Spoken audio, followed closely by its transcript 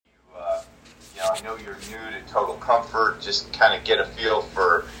I know you're new to Total Comfort. Just kind of get a feel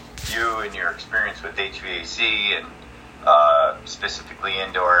for you and your experience with HVAC and specifically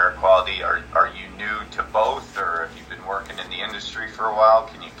indoor air quality. Are you new to both, or have you been working in the industry for a while?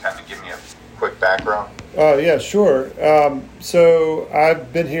 Can you kind of give me a quick background? Yeah, sure. So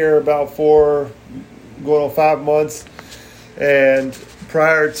I've been here about going on 5 months, and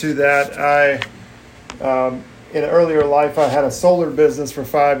prior to that, in an earlier life, I had a solar business for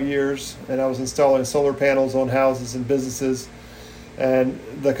 5 years, and I was installing solar panels on houses and businesses. And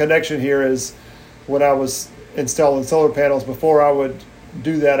the connection here is when I was installing solar panels, before I would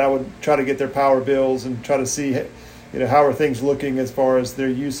do that, I would try to get their power bills and try to see, how are things looking as far as their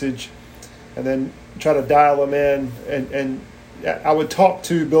usage, and then try to dial them in. And I would talk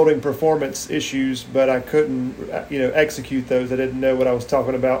to building performance issues, but I couldn't, execute those. I didn't know what I was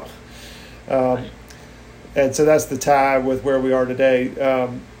talking about. And so that's the tie with where we are today.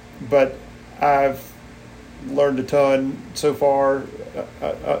 But I've learned a ton so far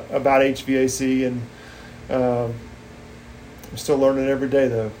about HVAC, and I'm still learning every day,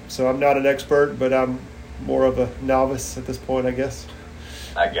 though. So I'm not an expert, but I'm more of a novice at this point, I guess.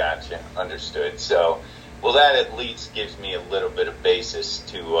 I gotcha. Understood. So, well, that at least gives me a little bit of basis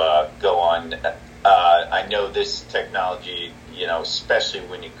to go on. I know this technology, especially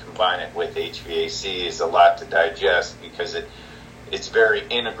when you combine it with HVAC, is a lot to digest because it's very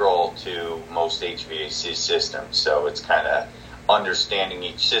integral to most HVAC systems. So it's kind of understanding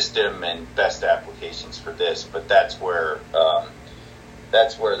each system and best applications for this. But that's where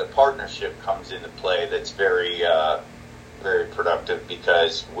the partnership comes into play. That's very very productive,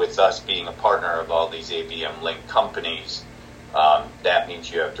 because with us being a partner of all these ABM Link companies, that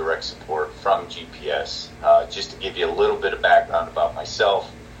means you have direct support from GPS. Just to give you a little bit of background about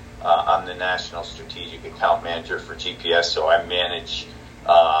myself, I'm the National Strategic Account Manager for GPS, so I manage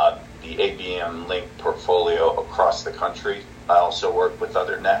the ABM Link portfolio across the country. I also work with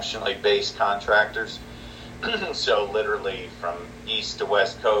other nationally based contractors. So literally from east to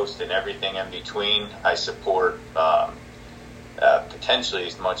west coast and everything in between, I support potentially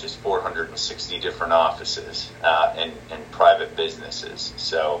as much as 460 different offices and private businesses.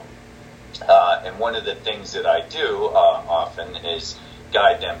 So, and one of the things that I do often is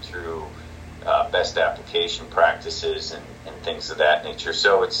guide them through best application practices and things of that nature.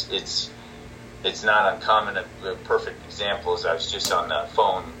 So it's not uncommon. A perfect example is I was just on the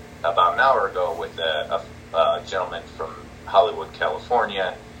phone about an hour ago with a gentleman from Hollywood,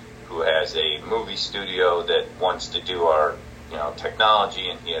 California, who has a movie studio that wants to do our technology,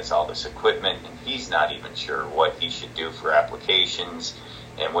 and he has all this equipment, and he's not even sure what he should do for applications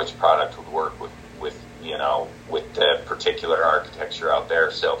and which product would work with the particular architecture out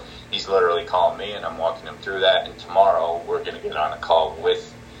there. So he's literally calling me, and I'm walking him through that, and tomorrow we're going to get on a call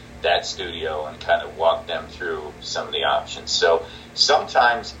with that studio and kind of walk them through some of the options. So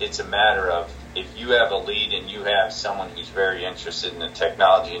sometimes it's a matter of, if you have a lead and you have someone who's very interested in the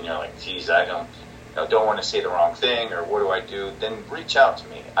technology and you're like, geez, I don't want to say the wrong thing, or what do I do? Then reach out to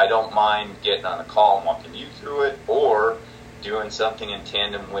me. I don't mind getting on a call and walking you through it, or doing something in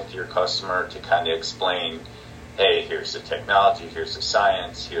tandem with your customer to kind of explain, hey, here's the technology, here's the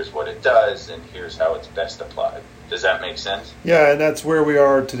science, here's what it does, and here's how it's best applied. Does that make sense? Yeah, and that's where we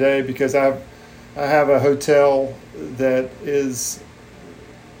are today, because I have a hotel that is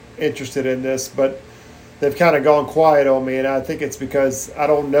interested in this, but they've kind of gone quiet on me, and I think it's because I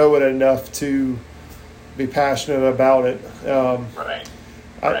don't know it enough to be passionate about it.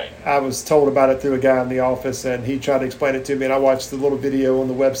 Right. I was told about it through a guy in the office, and he tried to explain it to me, and I watched the little video on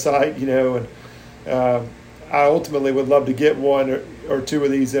the website, and I ultimately would love to get one or two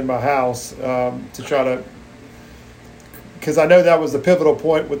of these in my house to try to, because I know that was the pivotal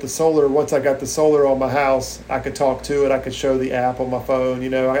point with the solar. Once I got the solar on my house, I could talk to it. I could show the app on my phone.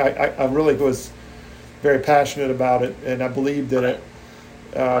 I really was very passionate about it, and I believed in it.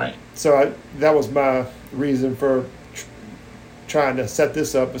 So that was my reason for trying to set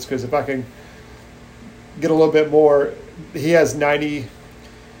this up, is because if I can get a little bit more, he has 90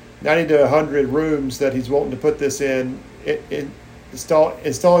 to 100 rooms that he's wanting to put this in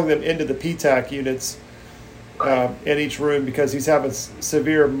installing them into the PTAC units in each room, because he's having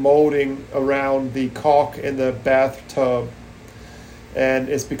severe molding around the caulk in the bathtub, and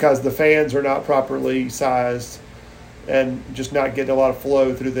it's because the fans are not properly sized and just not getting a lot of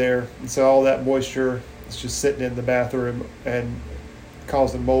flow through there, and so all that moisture is just sitting in the bathroom and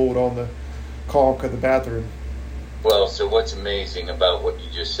causing mold on the caulk of the bathroom. Well, so what's amazing about what you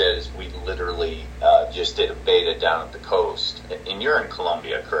just said is we literally just did a beta down at the coast, and you're in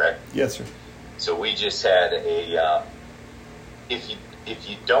Columbia, correct? Yes, sir. So we just had if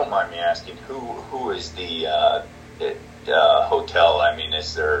you don't mind me asking, who is the hotel? I mean,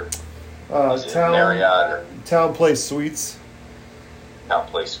 is it Marriott or Town Place Suites? Town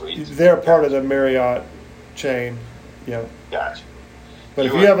Place Suites. They're part of the Marriott chain. Yeah. Gotcha. But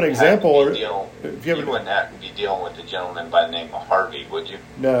if you have an example, you wouldn't have to be dealing with a gentleman by the name of Harvey, would you?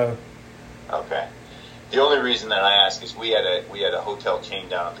 No. Okay. The only reason that I ask is we had a hotel chain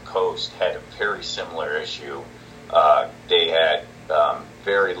down at the coast had a very similar issue. They had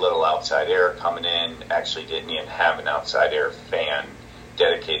very little outside air coming in. Actually, didn't even have an outside air fan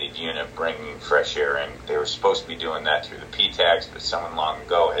dedicated unit bringing fresh air in. They were supposed to be doing that through the P-tags, but someone long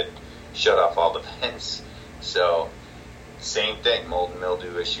ago had shut off all the vents. So, same thing, mold and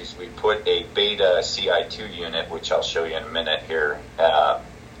mildew issues. We put a Beta CI2 unit, which I'll show you in a minute here,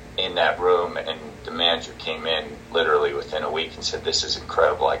 in that room, and the manager came in literally within a week and said, "This is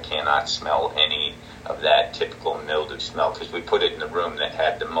incredible. I cannot smell any of that typical mildew smell," because we put it in the room that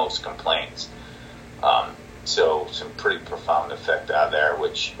had the most complaints. So some pretty profound effect out there,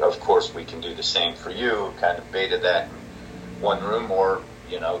 which of course we can do the same for you, kind of beta that in one room, or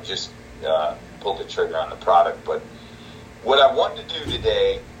just pull the trigger on the product. But what I wanted to do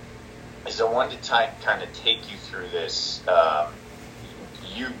today is I wanted to kind of take you through this.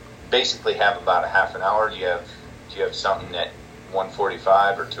 You basically have about a half an hour. Do you have something at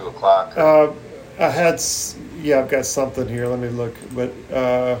 1:45 or 2 o'clock? I've got something here. Let me look. But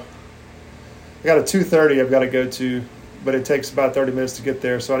I got a 2:30 I've got to go to, but it takes about 30 minutes to get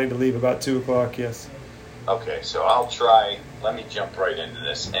there, so I need to leave about 2 o'clock, yes. Okay, so I'll try. Let me jump right into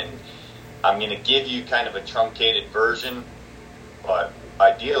this. And I'm going to give you kind of a truncated version, but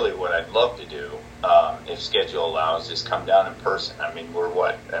ideally what I'd love to do, if schedule allows, is come down in person. I mean, we're,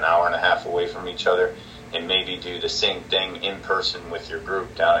 an hour and a half away from each other, and maybe do the same thing in person with your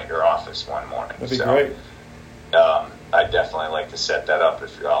group down at your office one morning. That'd be great. I'd definitely like to set that up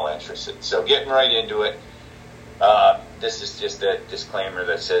if you're all interested. So getting right into it, this is just a disclaimer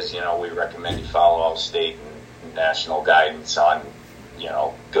that says, we recommend you follow all state and national guidance on,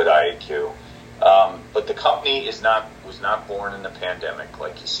 good IAQ. But the company was not born in the pandemic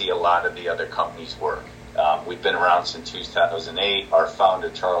like you see a lot of the other companies work. We've been around since 2008. Our founder,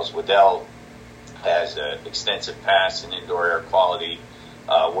 Charles Waddell, has an extensive past in indoor air quality,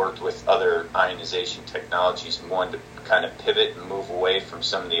 worked with other ionization technologies, and wanted to kind of pivot and move away from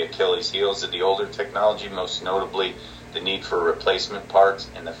some of the Achilles heels of the older technology, most notably the need for replacement parts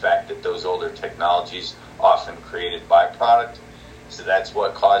and the fact that those older technologies often created byproduct. So that's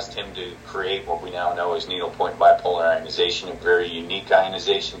what caused him to create what we now know as needlepoint bipolar ionization, a very unique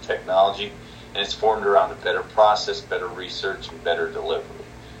ionization technology, and it's formed around a better process, better research, and better delivery.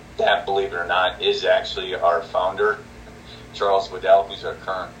 That, believe it or not, is actually our founder, Charles Waddell, who's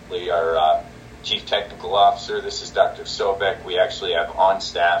currently our Chief Technical Officer. This is Dr. Sobek. We actually have on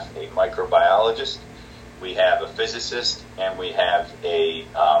staff a microbiologist, we have a physicist, and we have a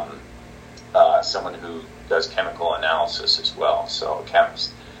someone who does chemical analysis as well, so a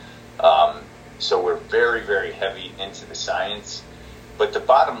chemist. So we're very, very heavy into the science. But the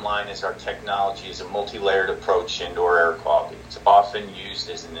bottom line is our technology is a multi-layered approach to indoor air quality. It's often used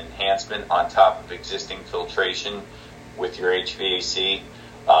as an enhancement on top of existing filtration with your HVAC,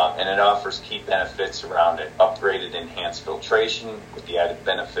 and it offers key benefits around it. Upgraded enhanced filtration with the added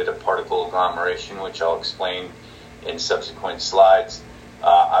benefit of particle agglomeration, which I'll explain in subsequent slides.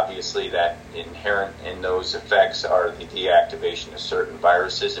 Obviously, that inherent in those effects are the deactivation of certain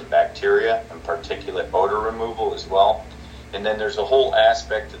viruses and bacteria and particulate odor removal as well. And then there's a whole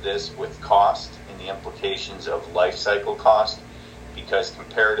aspect of this with cost and the implications of life cycle cost, because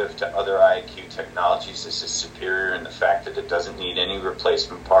comparative to other IAQ technologies, this is superior in the fact that it doesn't need any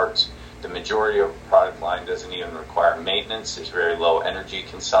replacement parts. The majority of the product line doesn't even require maintenance. There's very low energy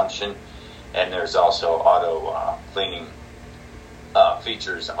consumption, and there's also auto cleaning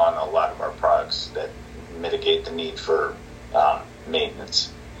features on a lot of our products that mitigate the need for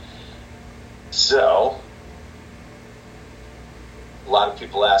maintenance. So, a lot of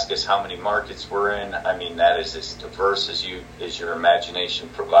people ask us how many markets we're in. I mean, that is as diverse as your imagination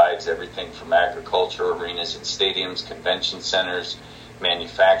provides. Everything from agriculture, arenas and stadiums, convention centers,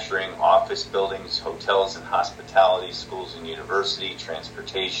 manufacturing, office buildings, hotels and hospitality, schools and university,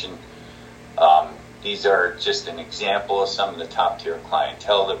 transportation. These are just an example of some of the top-tier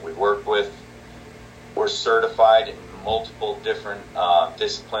clientele that we work with. We're certified in multiple different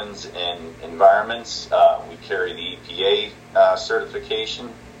disciplines and environments. We carry the EPA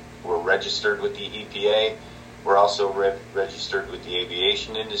certification. We're registered with the EPA. We're also registered with the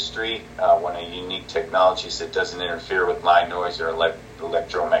aviation industry, one of the unique technologies that doesn't interfere with line noise or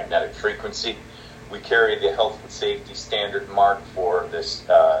electromagnetic frequency. We carry the health and safety standard mark for this,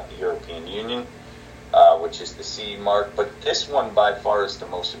 the European Union, which is the CE mark. But this one by far is the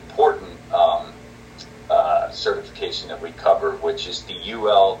most important certification that we cover, which is the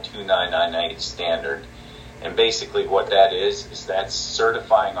UL 2998 standard. And basically what that is that's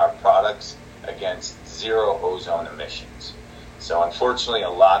certifying our products against zero ozone emissions. So unfortunately, a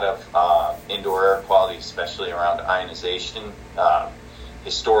lot of indoor air quality, especially around ionization,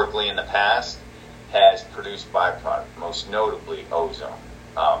 historically in the past, has produced byproduct, most notably ozone.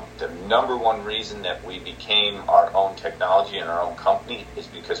 The number one reason that we became our own technology and our own company is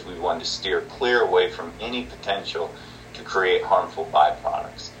because we wanted to steer clear away from any potential to create harmful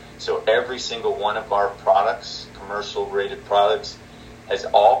byproducts. So every single one of our products, commercial rated products, has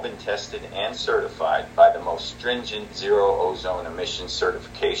all been tested and certified by the most stringent zero ozone emissions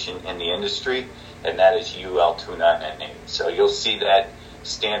certification in the industry, and that is UL 2998. So you'll see that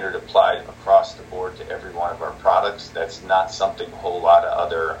standard applied across the board to every one of our products. That's not something a whole lot of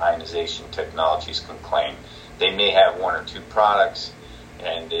other ionization technologies can claim. They may have one or two products,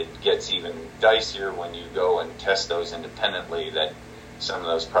 and it gets even dicier when you go and test those independently that some of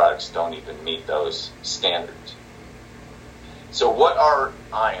those products don't even meet those standards. So what are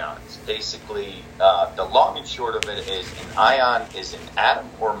ions? Basically, the long and short of it is an ion is an atom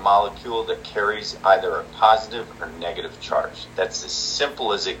or molecule that carries either a positive or negative charge. That's as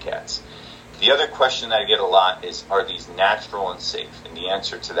simple as it gets. The other question I get a lot is, are these natural and safe? And the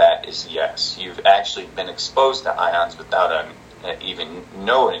answer to that is yes. You've actually been exposed to ions without even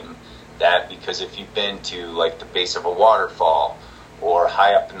knowing that, because if you've been to like the base of a waterfall or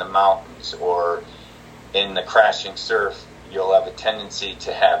high up in the mountains or in the crashing surf, you'll have a tendency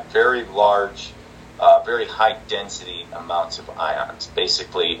to have very large, very high density amounts of ions.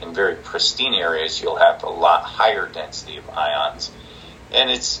 Basically, in very pristine areas, you'll have a lot higher density of ions.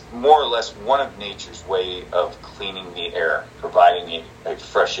 And it's more or less one of nature's way of cleaning the air, providing a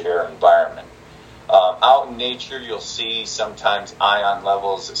fresh air environment. Out in nature, you'll see sometimes ion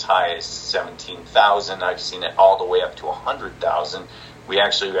levels as high as 17,000. I've seen it all the way up to 100,000. We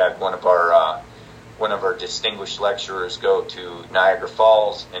actually had one of our distinguished lecturers go to Niagara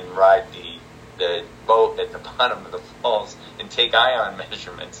Falls and ride the boat at the bottom of the falls and take ion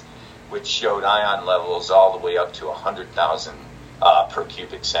measurements, which showed ion levels all the way up to 100,000 per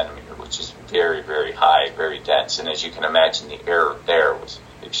cubic centimeter, which is very, very high, very dense. And as you can imagine, the air there was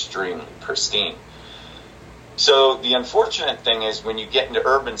extremely pristine. So the unfortunate thing is when you get into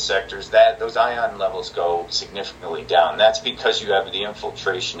urban sectors, that those ion levels go significantly down. That's because you have the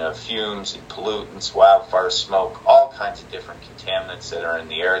infiltration of fumes and pollutants, wildfire smoke, all kinds of different contaminants that are in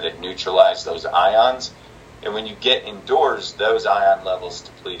the air that neutralize those ions. And when you get indoors, those ion levels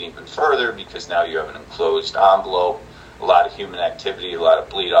deplete even further because now you have an enclosed envelope, a lot of human activity, a lot of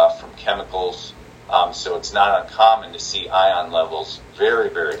bleed off from chemicals. So it's not uncommon to see ion levels very,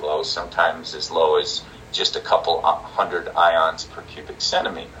 very low, sometimes as low as just a couple hundred ions per cubic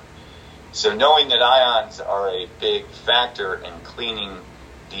centimeter. So knowing that ions are a big factor in cleaning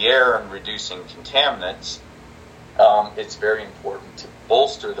the air and reducing contaminants, it's very important to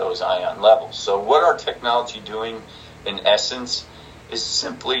bolster those ion levels. So what our technology doing in essence is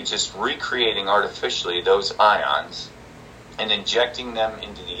simply just recreating artificially those ions and injecting them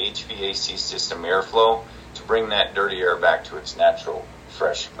into the HVAC system airflow to bring that dirty air back to its natural,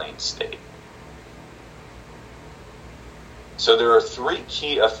 fresh, clean state. So there are three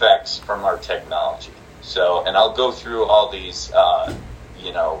key effects from our technology. So, and I'll go through all these,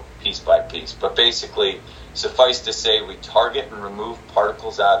 piece by piece. But basically, suffice to say, we target and remove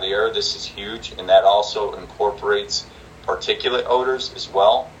particles out of the air. This is huge, and that also incorporates particulate odors as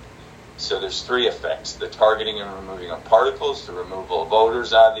well. So there's three effects: the targeting and removing of particles, the removal of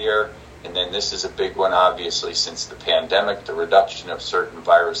odors out of the air, and then this is a big one, obviously, since the pandemic, the reduction of certain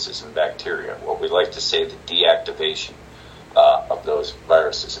viruses and bacteria. What we like to say, the deactivation of those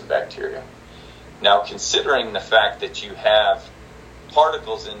viruses and bacteria. Now, considering the fact that you have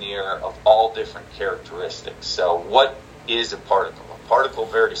particles in the air of all different characteristics. So what is a particle? A particle,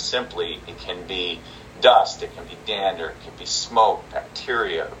 very simply, it can be dust, it can be dander, it can be smoke,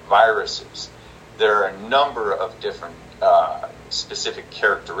 bacteria, viruses. There are a number of different specific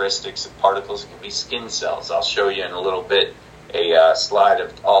characteristics of particles. It can be skin cells. I'll show you in a little bit a slide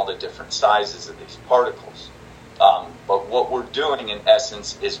of all the different sizes of these particles. But what we're doing in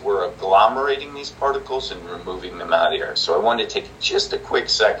essence is we're agglomerating these particles and removing them out of the air. So I wanted to take just a quick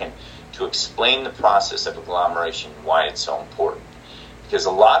second to explain the process of agglomeration and why it's so important. Because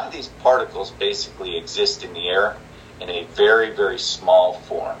a lot of these particles basically exist in the air in a very, very small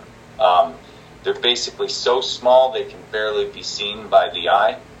form. They're basically so small they can barely be seen by the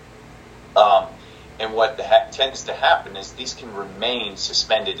eye. And what tends to happen is these can remain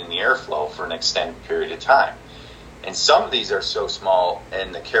suspended in the airflow for an extended period of time. And some of these are so small,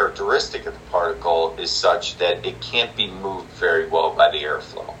 and the characteristic of the particle is such that it can't be moved very well by the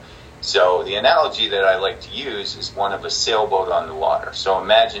airflow. So the analogy that I like to use is one of a sailboat on the water. So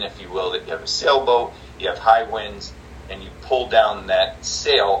imagine, if you will, that you have a sailboat, you have high winds, and you pull down that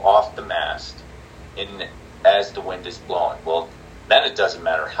sail off the mast as the wind is blowing. Well, then it doesn't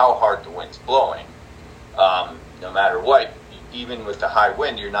matter how hard the wind's blowing. No matter what, even with the high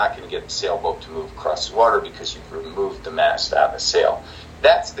wind, you're not going to get the sailboat to move across the water because you've removed the mast out of the sail.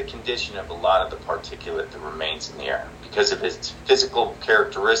 That's the condition of a lot of the particulate that remains in the air. Because of its physical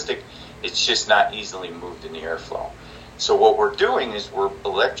characteristic, it's just not easily moved in the airflow. So what we're doing is we're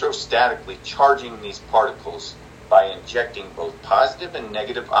electrostatically charging these particles by injecting both positive and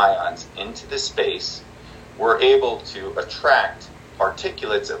negative ions into the space. We're able to attract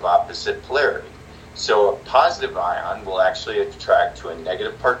particulates of opposite polarity. So a positive ion will actually attract to a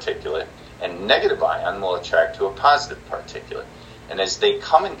negative particulate, and a negative ion will attract to a positive particulate. And as they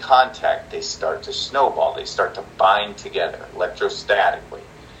come in contact, they start to snowball. They start to bind together electrostatically.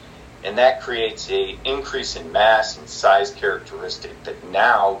 And that creates an increase in mass and size characteristic that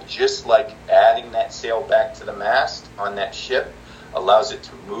now, just like adding that sail back to the mast on that ship allows it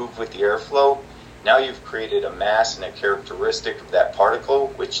to move with the airflow, now you've created a mass and a characteristic of that particle,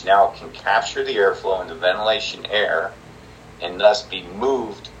 which now can capture the airflow in the ventilation air and thus be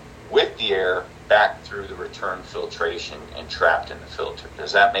moved with the air back through the return filtration and trapped in the filter.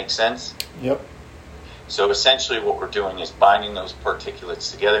 Does that make sense? Yep. So essentially what we're doing is binding those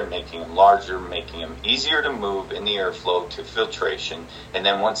particulates together, making them larger, making them easier to move in the airflow to filtration, and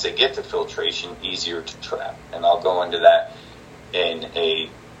then once they get to filtration, easier to trap. And I'll go into that in a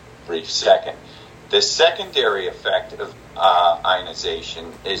brief second. The secondary effect of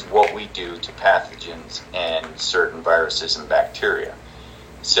ionization is what we do to pathogens and certain viruses and bacteria.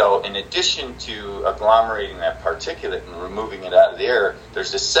 So in addition to agglomerating that particulate and removing it out of the air,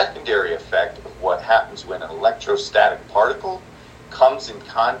 there's a secondary effect of what happens when an electrostatic particle comes in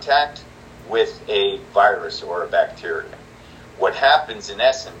contact with a virus or a bacteria. What happens in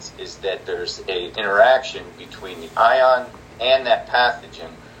essence is that there's an interaction between the ion and that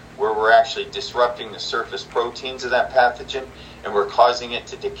pathogen where we're actually disrupting the surface proteins of that pathogen, and we're causing it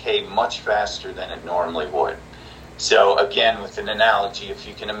to decay much faster than it normally would. So again, with an analogy, if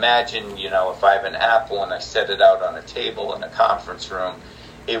you can imagine, if I have an apple and I set it out on a table in a conference room,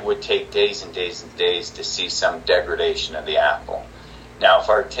 it would take days and days and days to see some degradation of the apple. Now, if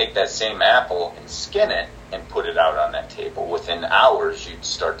I were to take that same apple and skin it and put it out on that table, within hours you'd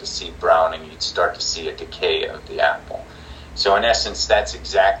start to see browning, you'd start to see a decay of the apple. So in essence, that's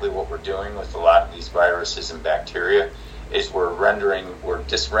exactly what we're doing with a lot of these viruses and bacteria, is we're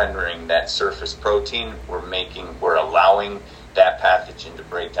disrendering that surface protein. We're allowing that pathogen to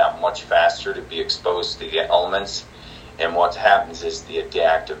break down much faster to be exposed to the elements. And what happens is the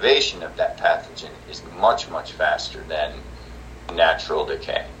deactivation of that pathogen is much, much faster than natural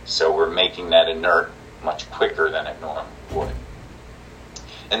decay. So we're making that inert much quicker than it normally would.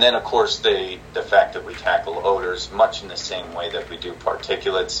 And then, of course, the fact that we tackle odors much in the same way that we do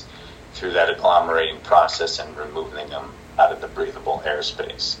particulates through that agglomerating process and removing them out of the breathable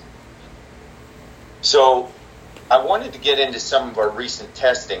airspace. So I wanted to get into some of our recent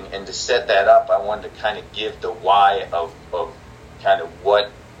testing, and to set that up, I wanted to kind of give the why of kind of what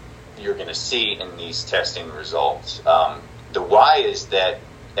you're going to see in these testing results. The why is that,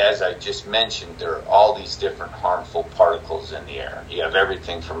 as I just mentioned, there are all these different harmful particles in the air. You have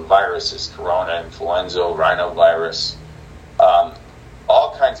everything from viruses, corona, influenza, rhinovirus,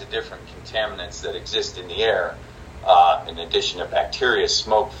 all kinds of different contaminants that exist in the air, in addition to bacteria,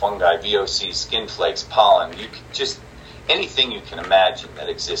 smoke, fungi, VOCs, skin flakes, pollen, anything you can imagine that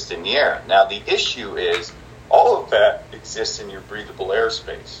exists in the air. Now, the issue is all of that exists in your breathable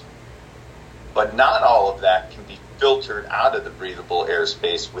airspace, but not all of that can be filtered out of the breathable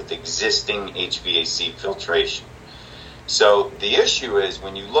airspace with existing HVAC filtration. So the issue is,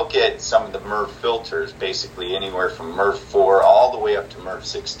 when you look at some of the MERV filters, basically anywhere from MERV 4 all the way up to MERV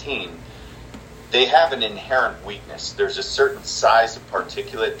 16, they have an inherent weakness. There's a certain size of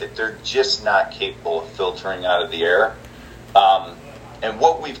particulate that they're just not capable of filtering out of the air. And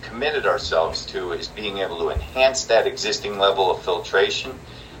what we've committed ourselves to is being able to enhance that existing level of filtration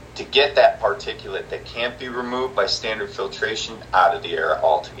to get that particulate that can't be removed by standard filtration out of the air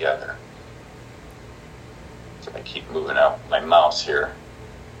altogether. So I keep moving out my mouse here.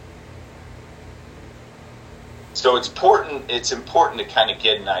 So it's important to kind of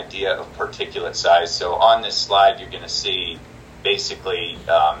get an idea of particulate size. So on this slide, you're going to see basically,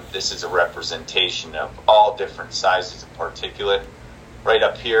 this is a representation of all different sizes of particulate. Right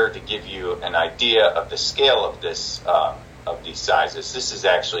up here, to give you an idea of the scale of this, of these sizes, this is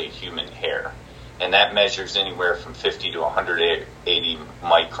actually human hair, and that measures anywhere from 50 to 180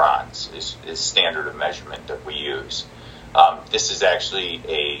 microns is standard of measurement that we use. This is actually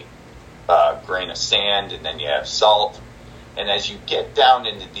a grain of sand, and then you have salt. And as you get down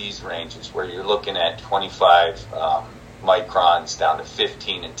into these ranges where you're looking at 25 microns down to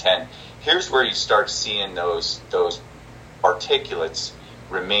 15 and 10, here's where you start seeing those particulates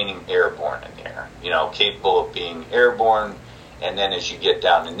remaining airborne in the air, capable of being airborne. And then as you get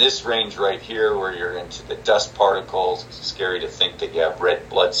down in this range right here where you're into the dust particles, it's scary to think that you have red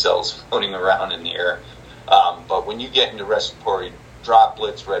blood cells floating around in the air. But when you get into respiratory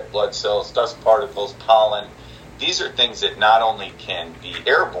droplets, red blood cells, dust particles, pollen, these are things that not only can be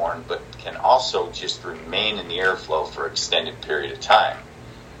airborne, but can also just remain in the airflow for an extended period of time.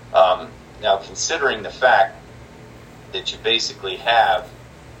 Now, considering the fact that you basically have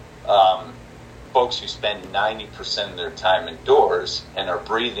folks who spend 90% of their time indoors and are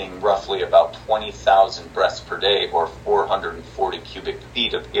breathing roughly about 20,000 breaths per day or 440 cubic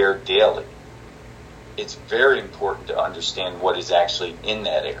feet of air daily, it's very important to understand what is actually in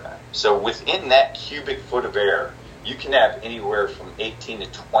that air. So within that cubic foot of air, you can have anywhere from 18 to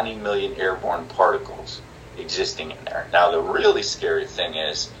 20 million airborne particles existing in there. Now, the really scary thing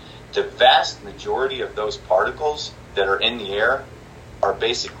is the vast majority of those particles that are in the air are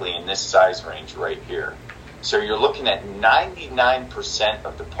basically in this size range right here. So you're looking at 99%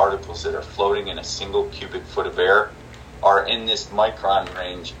 of the particles that are floating in a single cubic foot of air are in this micron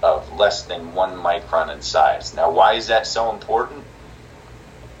range of less than 1 micron in size. Now, why is that so important?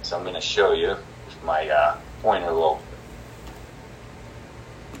 So I'm going to show you if my pointer will.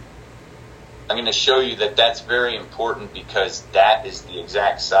 I'm going to show you that that's very important because that is the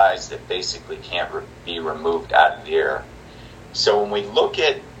exact size that basically can't be removed out of the air. So when we look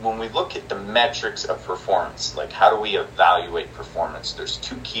at the metrics of performance, like how do we evaluate performance, there's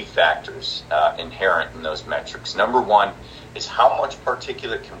two key factors inherent in those metrics. Number one is how much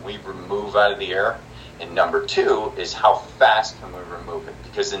particulate can we remove out of the air, and number two is how fast can we remove it.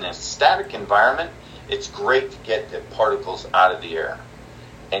 Because in a static environment, it's great to get the particles out of the air.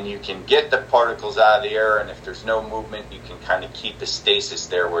 And you can get the particles out of the air, and if there's no movement, you can kind of keep the stasis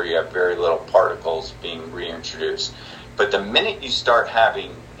there where you have very little particles being reintroduced. But the minute you start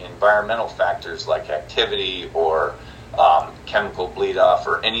having environmental factors like activity or chemical bleed off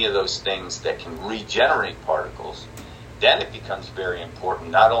or any of those things that can regenerate particles, then it becomes very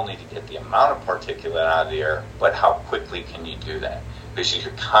important not only to get the amount of particulate out of the air, but how quickly can you do that? Because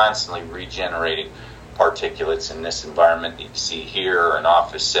you're constantly regenerating particulates in this environment that you see here or an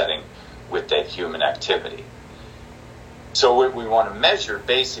office setting with that human activity. So what we want to measure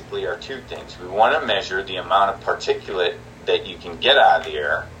basically are two things. We want to measure the amount of particulate that you can get out of the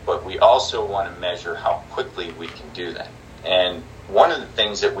air, but we also want to measure how quickly we can do that. And one of the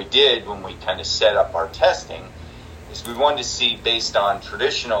things that we did when we kind of set up our testing is we wanted to see, based on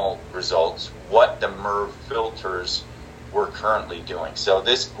traditional results, what the MERV filters were currently doing. So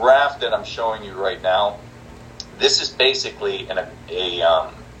this graph that I'm showing you right now, this is basically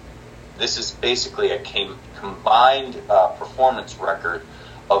a combined performance record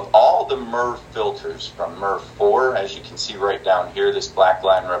of all the MERV filters from MERV 4. As you can see right down here, this black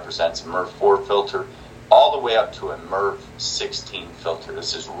line represents a MERV 4 filter, all the way up to a MERV 16 filter.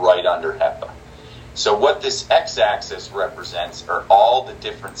 This is right under HEPA. So what this x-axis represents are all the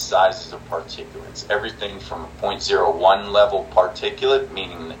different sizes of particulates, everything from a 0.01 level particulate,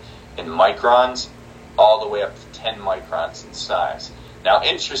 meaning in microns, all the way up to 10 microns in size. Now,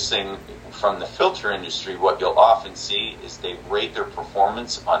 interesting, from the filter industry, what you'll often see is they rate their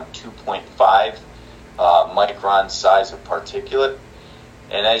performance on 2.5 micron size of particulate.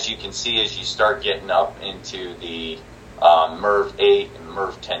 And as you can see, as you start getting up into the MERV 8 and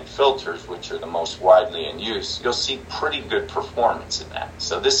MERV 10 filters, which are the most widely in use, you'll see pretty good performance in that.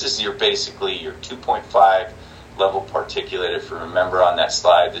 So this is basically your 2.5 level particulate. If you remember on that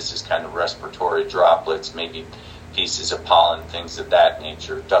slide, this is kind of respiratory droplets, maybe pieces of pollen, things of that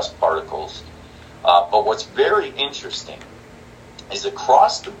nature, dust particles. But what's very interesting is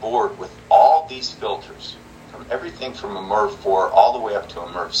across the board with all these filters, from everything from a MERV 4 all the way up to a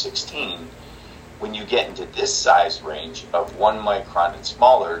MERV 16, when you get into this size range of 1 micron and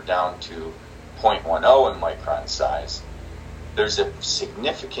smaller down to 0.10 in micron size, there's a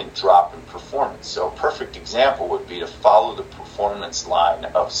significant drop in performance. So a perfect example would be to follow the performance line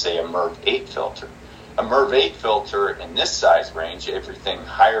of, say, a MERV 8 filter. A MERV 8 filter in this size range, everything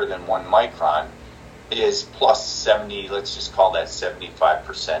higher than 1 micron, is plus 70, let's just call that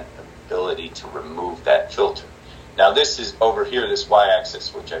 75% ability to remove that filter. Now this is over here, this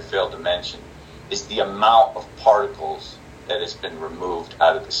y-axis, which I failed to mention, is the amount of particles that has been removed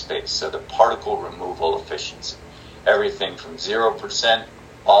out of the space. So the particle removal efficiency. Everything from 0%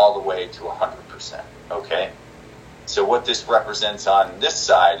 all the way to 100%, okay? So what this represents on this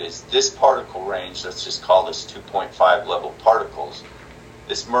side is this particle range, let's just call this 2.5 level particles.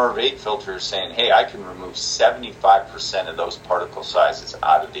 This MERV 8 filter is saying, hey, I can remove 75% of those particle sizes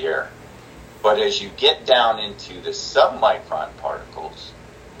out of the air. But as you get down into the submicron particles,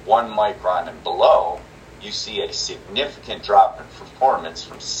 1 micron and below, you see a significant drop in performance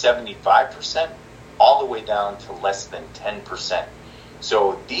from 75% all the way down to less than 10%.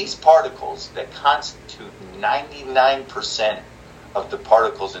 So these particles that constitute 99% of the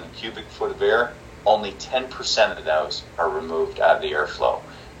particles in a cubic foot of air, only 10% of those are removed out of the airflow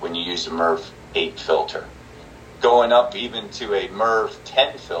when you use a MERV 8 filter. Going up even to a MERV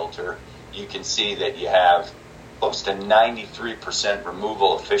 10 filter, you can see that you have close to 93%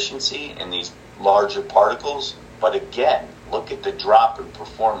 removal efficiency in these larger particles. But again, look at the drop in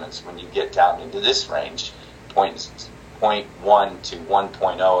performance when you get down into this range, 0.1 to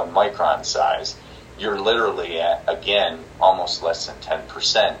 1.0 in micron size. You're literally at, again, almost less than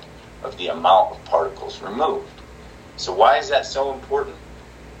 10% of the amount of particles removed. So why is that so important?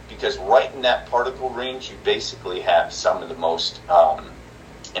 Because right in that particle range, you basically have some of the most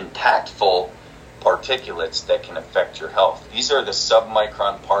impactful particulates that can affect your health. These are the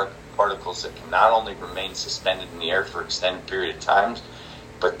submicron particles that can not only remain suspended in the air for extended period of time,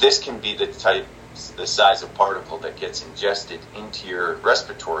 but this can be the size of particle that gets ingested into your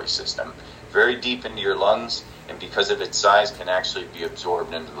respiratory system, very deep into your lungs, and because of its size can actually be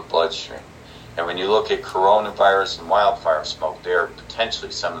absorbed into the bloodstream. And when you look at coronavirus and wildfire smoke, they are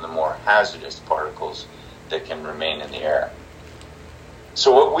potentially some of the more hazardous particles that can remain in the air.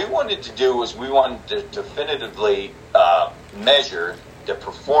 So what we wanted to do was we wanted to definitively measure the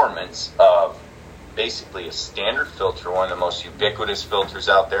performance of basically a standard filter, one of the most ubiquitous filters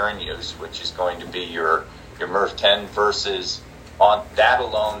out there in use, which is going to be your MERV 10 versus on that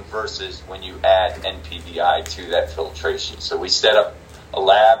alone versus when you add NPVI to that filtration. So we set up a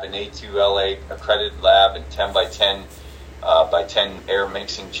lab, an A2LA accredited lab, and 10 by 10 by 10 air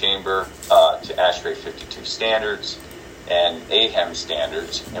mixing chamber to ASHRAE 52 standards and AHEM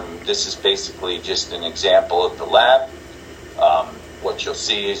standards. And this is basically just an example of the lab. What you'll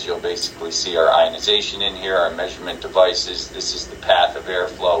see is you'll basically see our ionization in here, our measurement devices. This is the path of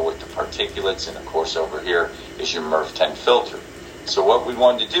airflow with the particulates, and of course over here is your MERV 10 filter. So what we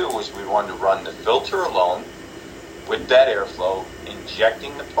wanted to do was we wanted to run the filter alone with that airflow,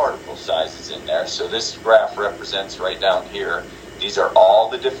 injecting the particle sizes in there. So this graph represents right down here, these are all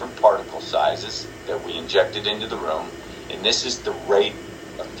the different particle sizes that we injected into the room, and this is the rate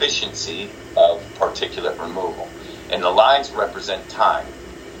efficiency of particulate removal. And the lines represent time.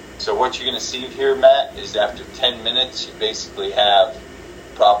 So what you're going to see here, Matt, is after 10 minutes, you basically have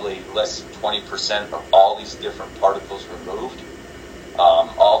probably less than 20% of all these different particles removed,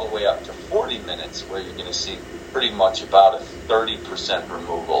 all the way up to 40 minutes, where you're going to see pretty much about a 30%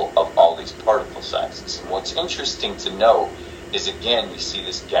 removal of all these particle sizes. And what's interesting to note is, again, you see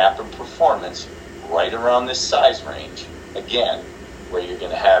this gap in performance right around this size range, again, where you're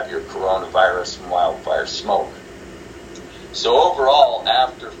going to have your coronavirus and wildfire smoke. So overall,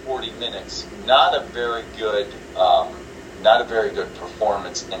 after 40 minutes, not a very good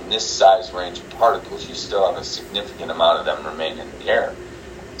performance in this size range of particles. You still have a significant amount of them remaining in the air.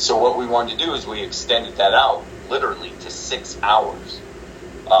 So what we wanted to do is we extended that out literally to 6 hours.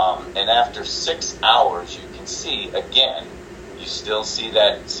 And after 6 hours, you can see, again, you still see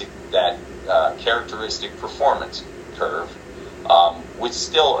that characteristic performance curve, with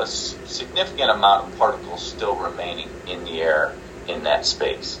still a significant amount of particles still remaining in the air in that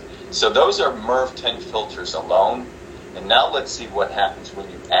space. So those are MERV 10 filters alone. And now let's see what happens when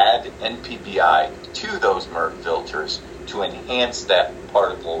you add NPVI to those MERV filters to enhance that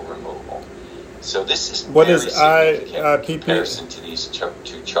particle removal. So this is what is in comparison to these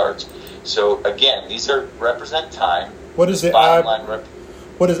two charts. So again, these represent time. What is the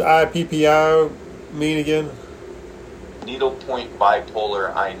what does IPPI mean again? Needle point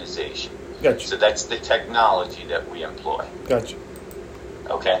bipolar ionization. Gotcha. So that's the technology that we employ. Gotcha.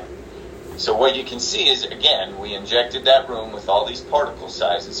 Okay. So what you can see is, again, we injected that room with all these particle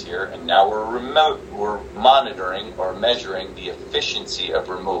sizes here, and now we're monitoring or measuring the efficiency of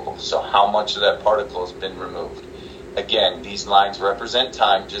removal. So how much of that particle has been removed. Again, these lines represent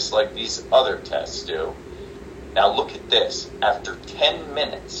time just like these other tests do. Now look at this. After 10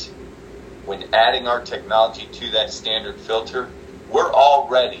 minutes, when adding our technology to that standard filter, we're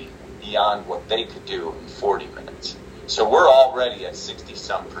already beyond what they could do in 40 minutes. So we're already at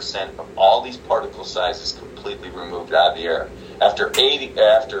 60-some% of all these particle sizes completely removed out of the air. After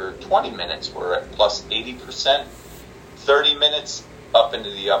 20 minutes, we're at plus 80%, 30 minutes up into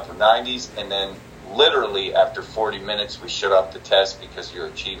the upper 90s, and then literally after 40 minutes, we shut off the test because you're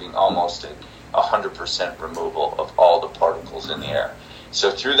achieving almost 100% removal of all the particles in the air.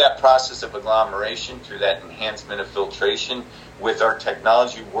 So through that process of agglomeration, through that enhancement of filtration, with our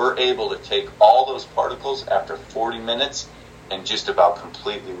technology, we're able to take all those particles after 40 minutes and just about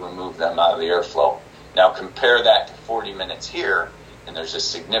completely remove them out of the airflow. Now compare that to 40 minutes here, and there's a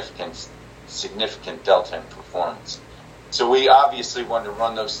significant delta in performance. So we obviously want to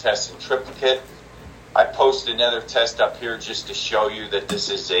run those tests in triplicate. I posted another test up here just to show you that this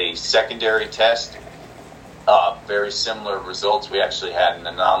is a secondary test. Very similar results. We actually had an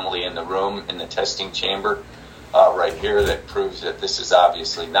anomaly in the room, in the testing chamber, right here, that proves that this is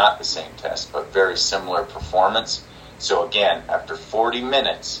obviously not the same test, but very similar performance. So again, after 40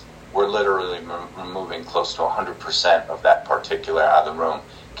 minutes, we're literally removing close to 100% of that particulate out of the room,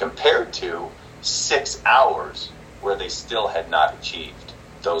 compared to 6 hours where they still had not achieved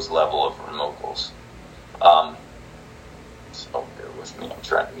those level of removals. So bear with me, I'm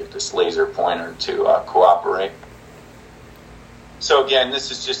trying to get this laser pointer to cooperate. So again,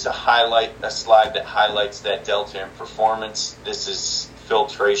 this is just a slide that highlights that delta in performance. This is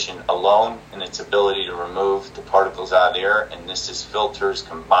filtration alone and its ability to remove the particles out of the air, and this is filters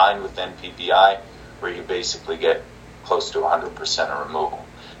combined with NPPI, where you basically get close to 100% of removal.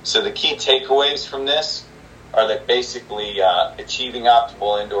 So the key takeaways from this are that basically achieving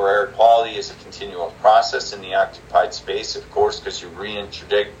optimal indoor air quality is a continual process in the occupied space, of course, because you're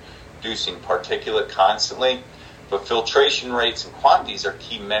reintroducing particulate constantly. But filtration rates and quantities are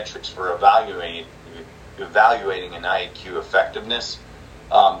key metrics for evaluating an IAQ effectiveness.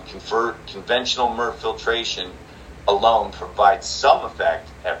 Conventional MERV filtration alone provides some effect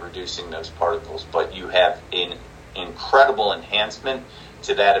at reducing those particles, but you have an incredible enhancement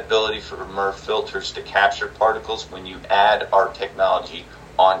to that ability for MERV filters to capture particles when you add our technology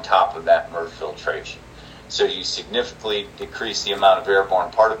on top of that MERV filtration. So you significantly decrease the amount of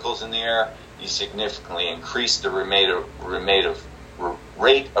airborne particles in the air, you significantly increase the rate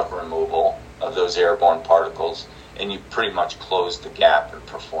of removal of those airborne particles, and you pretty much close the gap in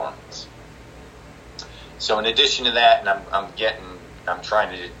performance. So in addition to that, and I'm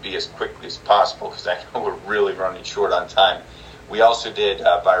trying to be as quickly as possible because I know we're really running short on time, we also did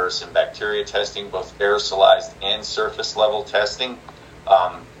virus and bacteria testing, both aerosolized and surface level testing.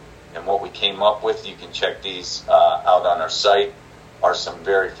 And what we came up with, you can check these out on our site, are some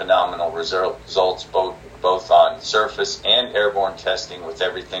very phenomenal results, both on surface and airborne testing, with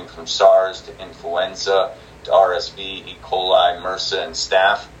everything from SARS to influenza to RSV, E. coli, MRSA, and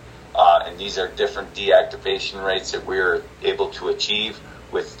staph. And these are different deactivation rates that we're able to achieve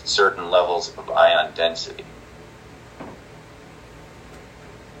with certain levels of ion density.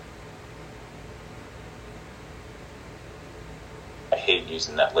 I hate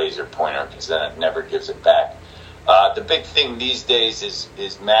using that laser pointer because then it never gives it back. The big thing these days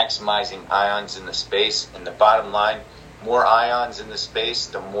is maximizing ions in the space, and the bottom line, more ions in the space,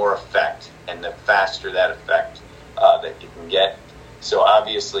 the more effect, and the faster that effect that you can get. So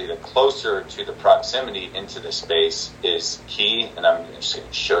obviously the closer to the proximity into the space is key, and I'm just going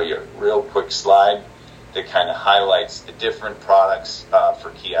to show you a real quick slide that kind of highlights the different products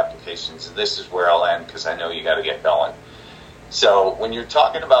for key applications. And this is where I'll end because I know you got to get going. So when you're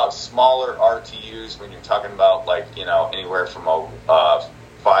talking about smaller RTUs, when you're talking about anywhere from a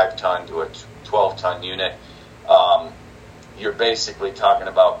 5-ton to a 12-ton unit, you're basically talking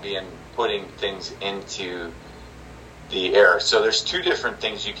about putting things into the air. So there's two different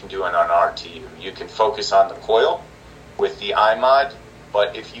things you can do on an RTU. You can focus on the coil with the iMod,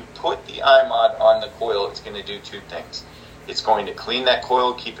 but if you put the iMod on the coil, it's going to do two things. It's going to clean that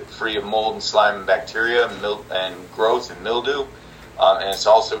coil, keep it free of mold and slime and bacteria and growth and mildew. And it's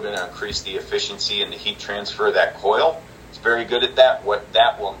also going to increase the efficiency and the heat transfer of that coil. It's very good at that. What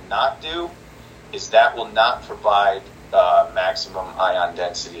that will not do is that will not provide maximum ion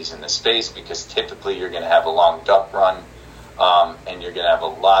densities in the space, because typically you're going to have a long duct run and you're going to have a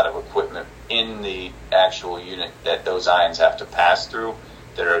lot of equipment in the actual unit that those ions have to pass through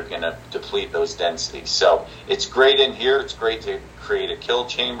that are going to deplete those densities. So it's great in here. It's great to create a kill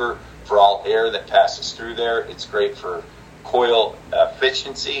chamber for all air that passes through there. It's great for coil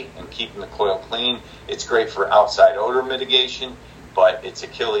efficiency and keeping the coil clean. It's great for outside odor mitigation, but its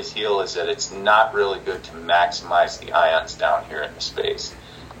Achilles heel is that it's not really good to maximize the ions down here in the space.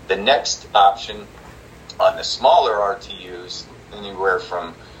 The next option on the smaller RTUs, anywhere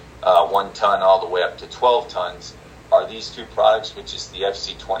from 1 ton all the way up to 12 tons, are these two products, which is the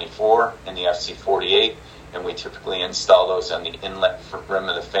FC24 and the FC48, and we typically install those on the inlet rim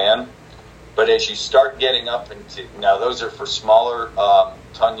of the fan. But as you start getting up into, now those are for smaller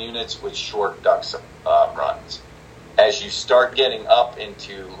ton units with short duct runs. As you start getting up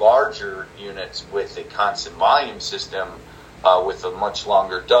into larger units with a constant volume system with a much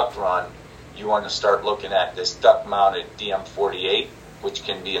longer duct run, you want to start looking at this duct-mounted DM48, which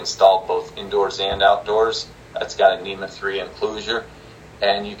can be installed both indoors and outdoors. That's got a NEMA 3 enclosure.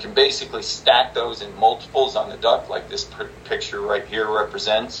 And you can basically stack those in multiples on the duct like this picture right here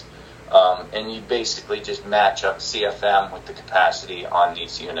represents. And you basically just match up CFM with the capacity on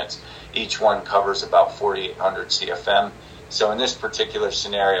these units. Each one covers about 4,800 CFM. So in this particular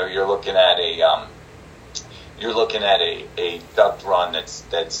scenario, you're looking at a duct run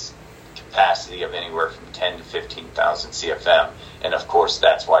that's capacity of anywhere from 10 to 15,000 CFM. And of course,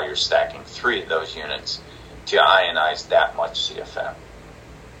 that's why you're stacking 3 of those units to ionize that much CFM.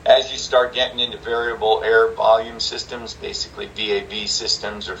 As you start getting into variable air volume systems, basically VAV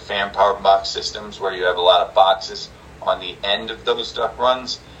systems or fan power box systems, where you have a lot of boxes on the end of those duct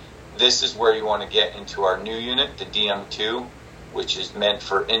runs, this is where you want to get into our new unit, the DM2, which is meant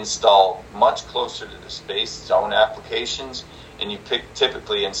for install much closer to the space zone applications. And you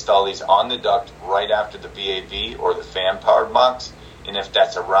typically install these on the duct right after the VAV or the fan powered box. And if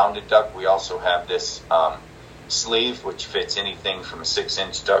that's a rounded duct, we also have this sleeve, which fits anything from a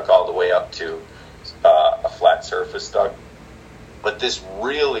 6-inch duct all the way up to a flat surface duct. But this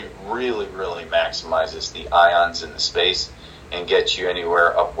really, really, really maximizes the ions in the space and gets you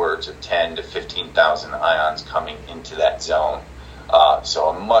anywhere upwards of 10 to 15,000 ions coming into that zone. So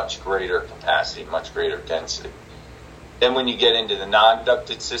a much greater capacity, much greater density. Then when you get into the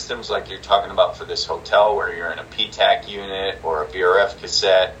non-ducted systems, like you're talking about for this hotel, where you're in a PTAC unit or a VRF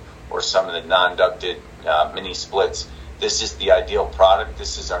cassette or some of the non-ducted mini splits, this is the ideal product.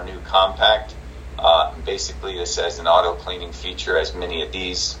 This is our new compact. Basically, this has an auto cleaning feature, as many of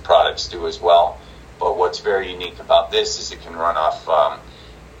these products do as well. But what's very unique about this is it can run off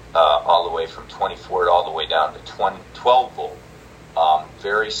all the way from 24 all the way down to 12 volt.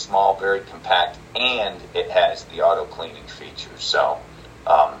 Very small, very compact, and it has the auto cleaning feature. So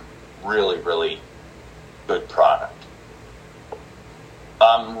really, really good product.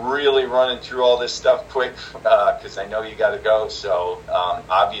 I'm really running through all this stuff quick because I know you got to go. So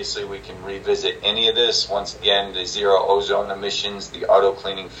obviously we can revisit any of this. Once again, the zero ozone emissions, the auto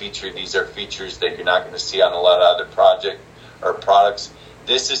cleaning feature, these are features that you're not going to see on a lot of other products.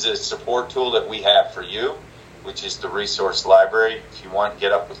 This is a support tool that we have for you, which is the resource library. If you want,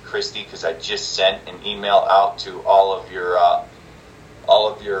 get up with Christy, because I just sent an email out to all of your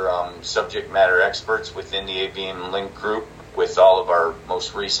subject matter experts within the AVM Link group with all of our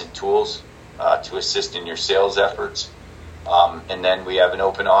most recent tools to assist in your sales efforts. And then we have an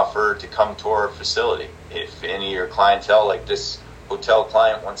open offer to come to our facility. If any of your clientele, like this hotel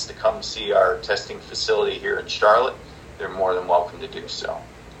client, wants to come see our testing facility here in Charlotte, they're more than welcome to do so.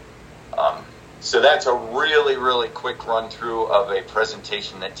 So that's a really, really quick run through of a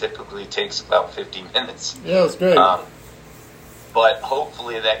presentation that typically takes about 50 minutes. Yeah, it's great. But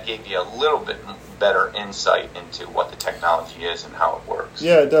hopefully that gave you a little bit better insight into what the technology is and how it works.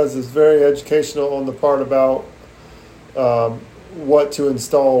 Yeah, it does. It's very educational on the part about what to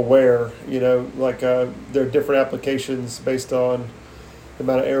install where. You know, like there are different applications based on the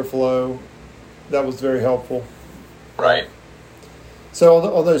amount of airflow. That was very helpful. Right. So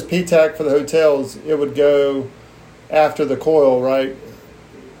on those PTAC for the hotels, it would go after the coil, right?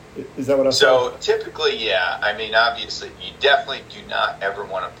 Is that what I said? So typically, yeah. I mean, obviously, you definitely do not ever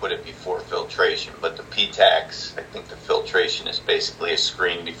want to put it before filtration. But the PTACs, I think the filtration is basically a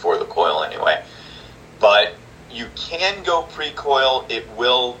screen before the coil anyway. But you can go pre-coil. It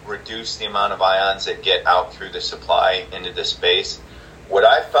will reduce the amount of ions that get out through the supply into the space. What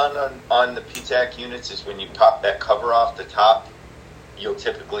I found on the PTAC units is when you pop that cover off the top, you'll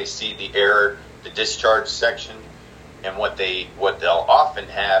typically see the discharge section, and what they'll often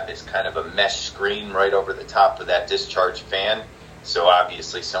have is kind of a mesh screen right over the top of that discharge fan. So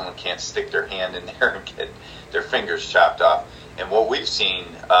obviously someone can't stick their hand in there and get their fingers chopped off. And what we've seen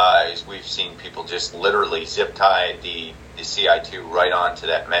is we've seen people just literally zip tie the CI2 right onto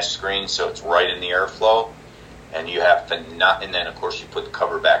that mesh screen, so it's right in the airflow. And you have to and then of course you put the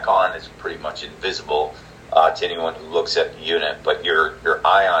cover back on. It's pretty much invisible to anyone who looks at the unit, but your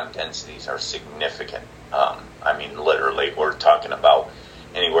ion densities are significant. I mean, literally, we're talking about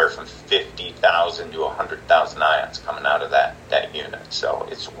anywhere from 50,000 to 100,000 ions coming out of that unit. unit. So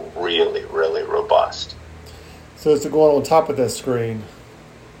it's really, really robust. So it's going on top of that screen.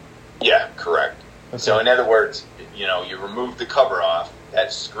 Yeah, correct. Okay. So in other words, you remove the cover off,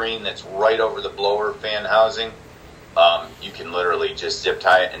 that screen that's right over the blower fan housing, you can literally just zip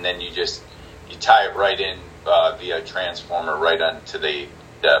tie it, and then you tie it right in via transformer right onto the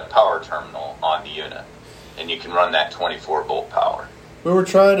power terminal on the unit, and you can run that 24 volt power. We were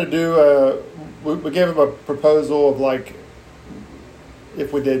trying to do we gave him a proposal of like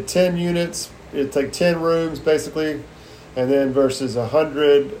if we did 10 units, it'd take 10 rooms basically, and then versus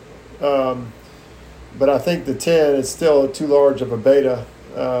 100. But I think the 10 is still too large of a beta.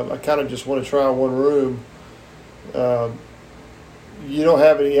 I kind of just want to try one room. You don't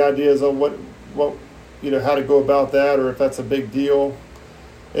have any ideas on what how to go about that, or if that's a big deal?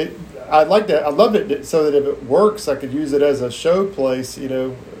 I'd like that. I love it so that if it works, I could use it as a show place,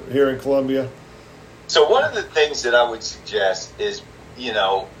 here in Columbia. So one of the things that I would suggest is,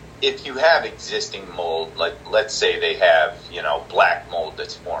 if you have existing mold, like let's say they have, black mold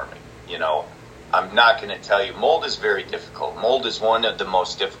that's forming, I'm not going to tell you. Mold is very difficult. Mold is one of the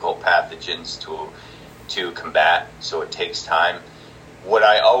most difficult pathogens to combat, so it takes time. What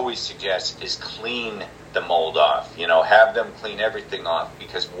I always suggest is clean the mold off. Have them clean everything off,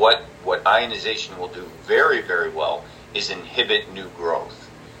 because what ionization will do very, very well is inhibit new growth.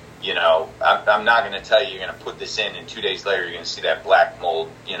 I'm not going to tell you you're going to put this in and 2 days later you're going to see that black mold,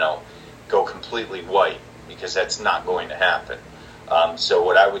 go completely white, because that's not going to happen. So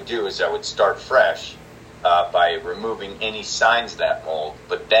what I would do is I would start fresh by removing any signs of that mold,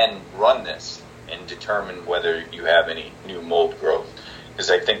 but then run this and determine whether you have any new mold growth. Because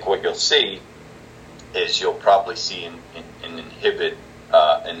I think what you'll see is you'll probably see an inhibiting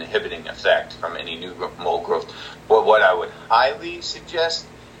effect from any new mold growth. But what I would highly suggest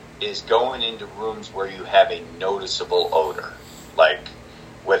is going into rooms where you have a noticeable odor, like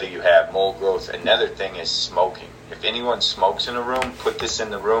whether you have mold growth. Another thing is smoking. If anyone smokes in a room, put this in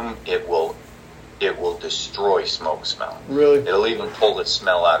the room, it will destroy smoke smell. Really? It'll even pull the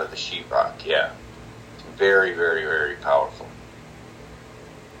smell out of the sheetrock, yeah. It's very, very, very powerful.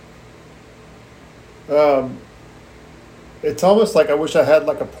 It's almost like I wish I had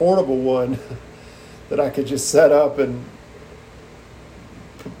like a portable one that I could just set up and,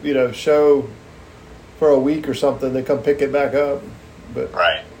 show for a week or something. They come pick it back up. But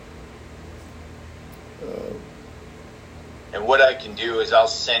right. And what I can do is I'll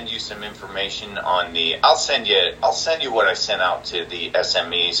send you some information on I'll send you what I sent out to the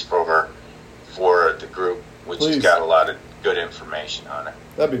SMEs for the group, which Please. has got a lot of good information on it.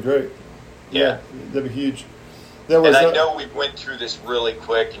 That'd be great. Yeah. That'd be huge. And I know we went through this really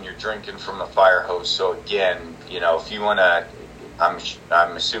quick, and you're drinking from a fire hose. So again, if you want to,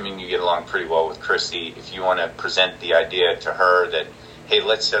 I'm assuming you get along pretty well with Christy. If you want to present the idea to her that, hey,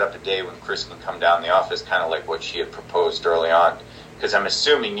 let's set up a day when Chris can come down the office, kind of like what she had proposed early on. Because I'm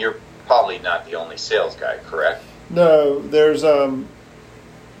assuming you're probably not the only sales guy, correct? No, there's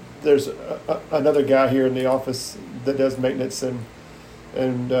another guy here in the office that does maintenance and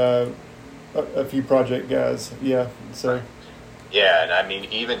a few project guys. Yeah, so. Yeah, and I mean,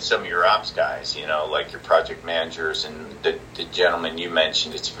 even some of your ops guys, like your project managers and the gentleman you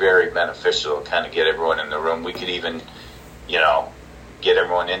mentioned, it's very beneficial to kind of get everyone in the room. We could even, get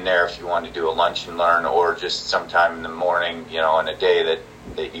everyone in there if you want to do a lunch and learn, or just sometime in the morning, on a day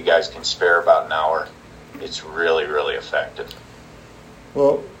that you guys can spare about an hour. It's really, really effective.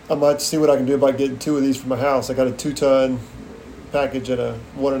 Well, I might see what I can do about getting 2 of these for my house. I got a 2-ton package and a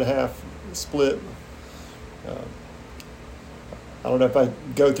 1.5 split. I don't know if I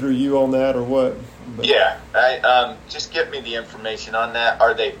go through you on that or what. But. Yeah, I just give me the information on that.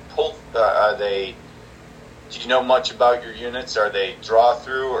 Are they pulled? Do you know much about your units? Are they draw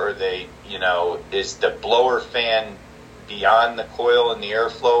through, or are they? Is the blower fan beyond the coil and the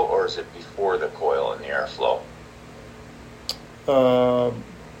airflow, or is it before the coil and the airflow?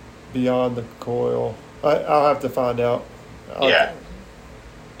 Beyond the coil. I'll have to find out.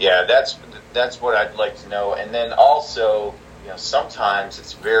 Yeah, that's what I'd like to know. And then also, sometimes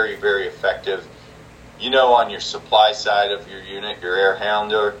it's very, very effective. On your supply side of your unit, your air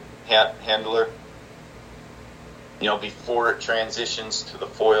handler, before it transitions to the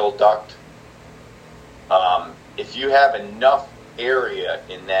foil duct, if you have enough area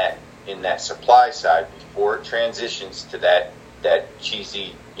in that supply side before it transitions to that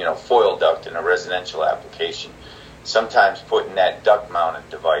cheesy, foil duct in a residential application, sometimes putting that duct mounted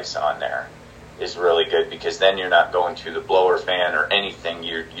device on there is really good, because then you're not going through the blower fan or anything.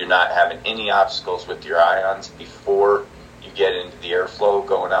 You're not having any obstacles with your ions before you get into the airflow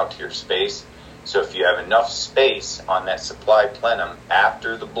going out to your space. So if you have enough space on that supply plenum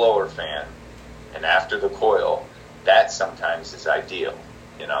after the blower fan and after the coil, that sometimes is ideal,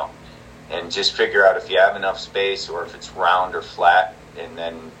 you know. And just figure out if you have enough space or if it's round or flat, and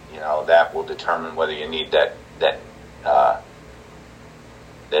then, you know, that will determine whether you need that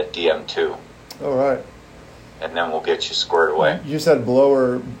DM2. All right. And then we'll get you squared away. You said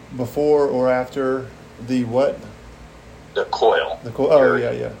blower before or after the what? The coil. The coil. Oh,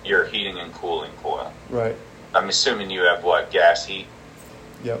 yeah. Your heating and cooling coil. Right. I'm assuming you have what? Gas heat?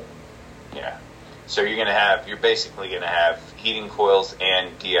 Yep. Yeah. So you're basically going to have heating coils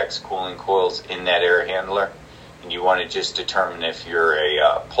and DX cooling coils in that air handler. And you want to just determine if you're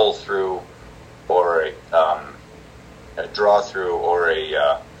a pull through or a draw through or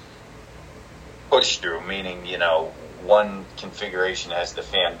a push through, meaning, you know, one configuration has the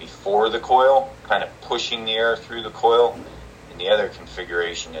fan before the coil, kind of pushing the air through the coil, and the other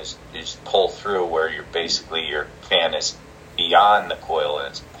configuration is pull through, where your fan is beyond the coil and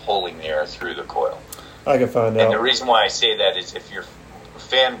it's pulling the air through the coil. I can find out. And the reason why I say that is if your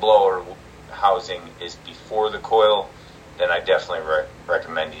fan blower housing is before the coil, then I definitely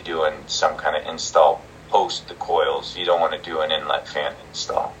recommend you doing some kind of install post the coils. You don't want to do an inlet fan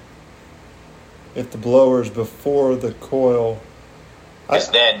install. If the blower's before the coil,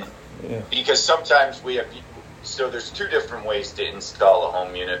 because sometimes so there's two different ways to install a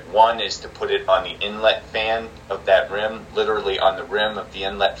home unit. One is to put it on the inlet fan of that rim, literally on the rim of the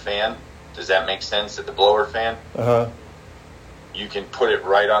inlet fan. Does that make sense? At the blower fan? Uh-huh. You can put it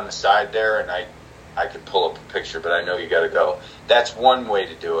right on the side there, and I could pull up a picture, but I know you got to go. That's one way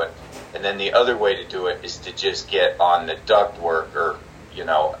to do it. And then the other way to do it is to just get on the ductwork or, you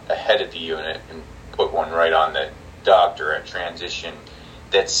know, ahead of the unit and put one right on the duct or a transition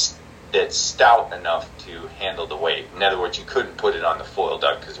that's stout enough to handle the weight. In other words, you couldn't put it on the foil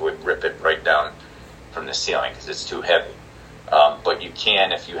duct because it would rip it right down from the ceiling because it's too heavy. But you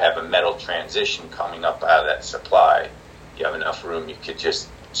can, if you have a metal transition coming up out of that supply, you have enough room, you could just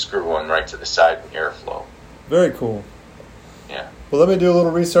screw one right to the side and airflow. Very cool. Yeah. Well, let me do a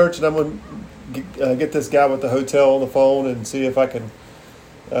little research, and I'm going to get this guy with the hotel on the phone and see if I can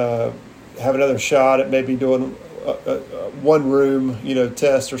have another shot at maybe doing a one room, you know,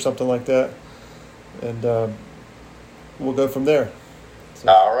 test or something like that, and we'll go from there. So.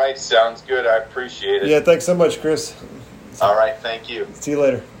 All right, sounds good. I appreciate it. Yeah, thanks so much, Chris. All right, thank you. See you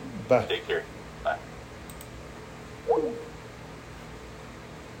later. Bye. Take care.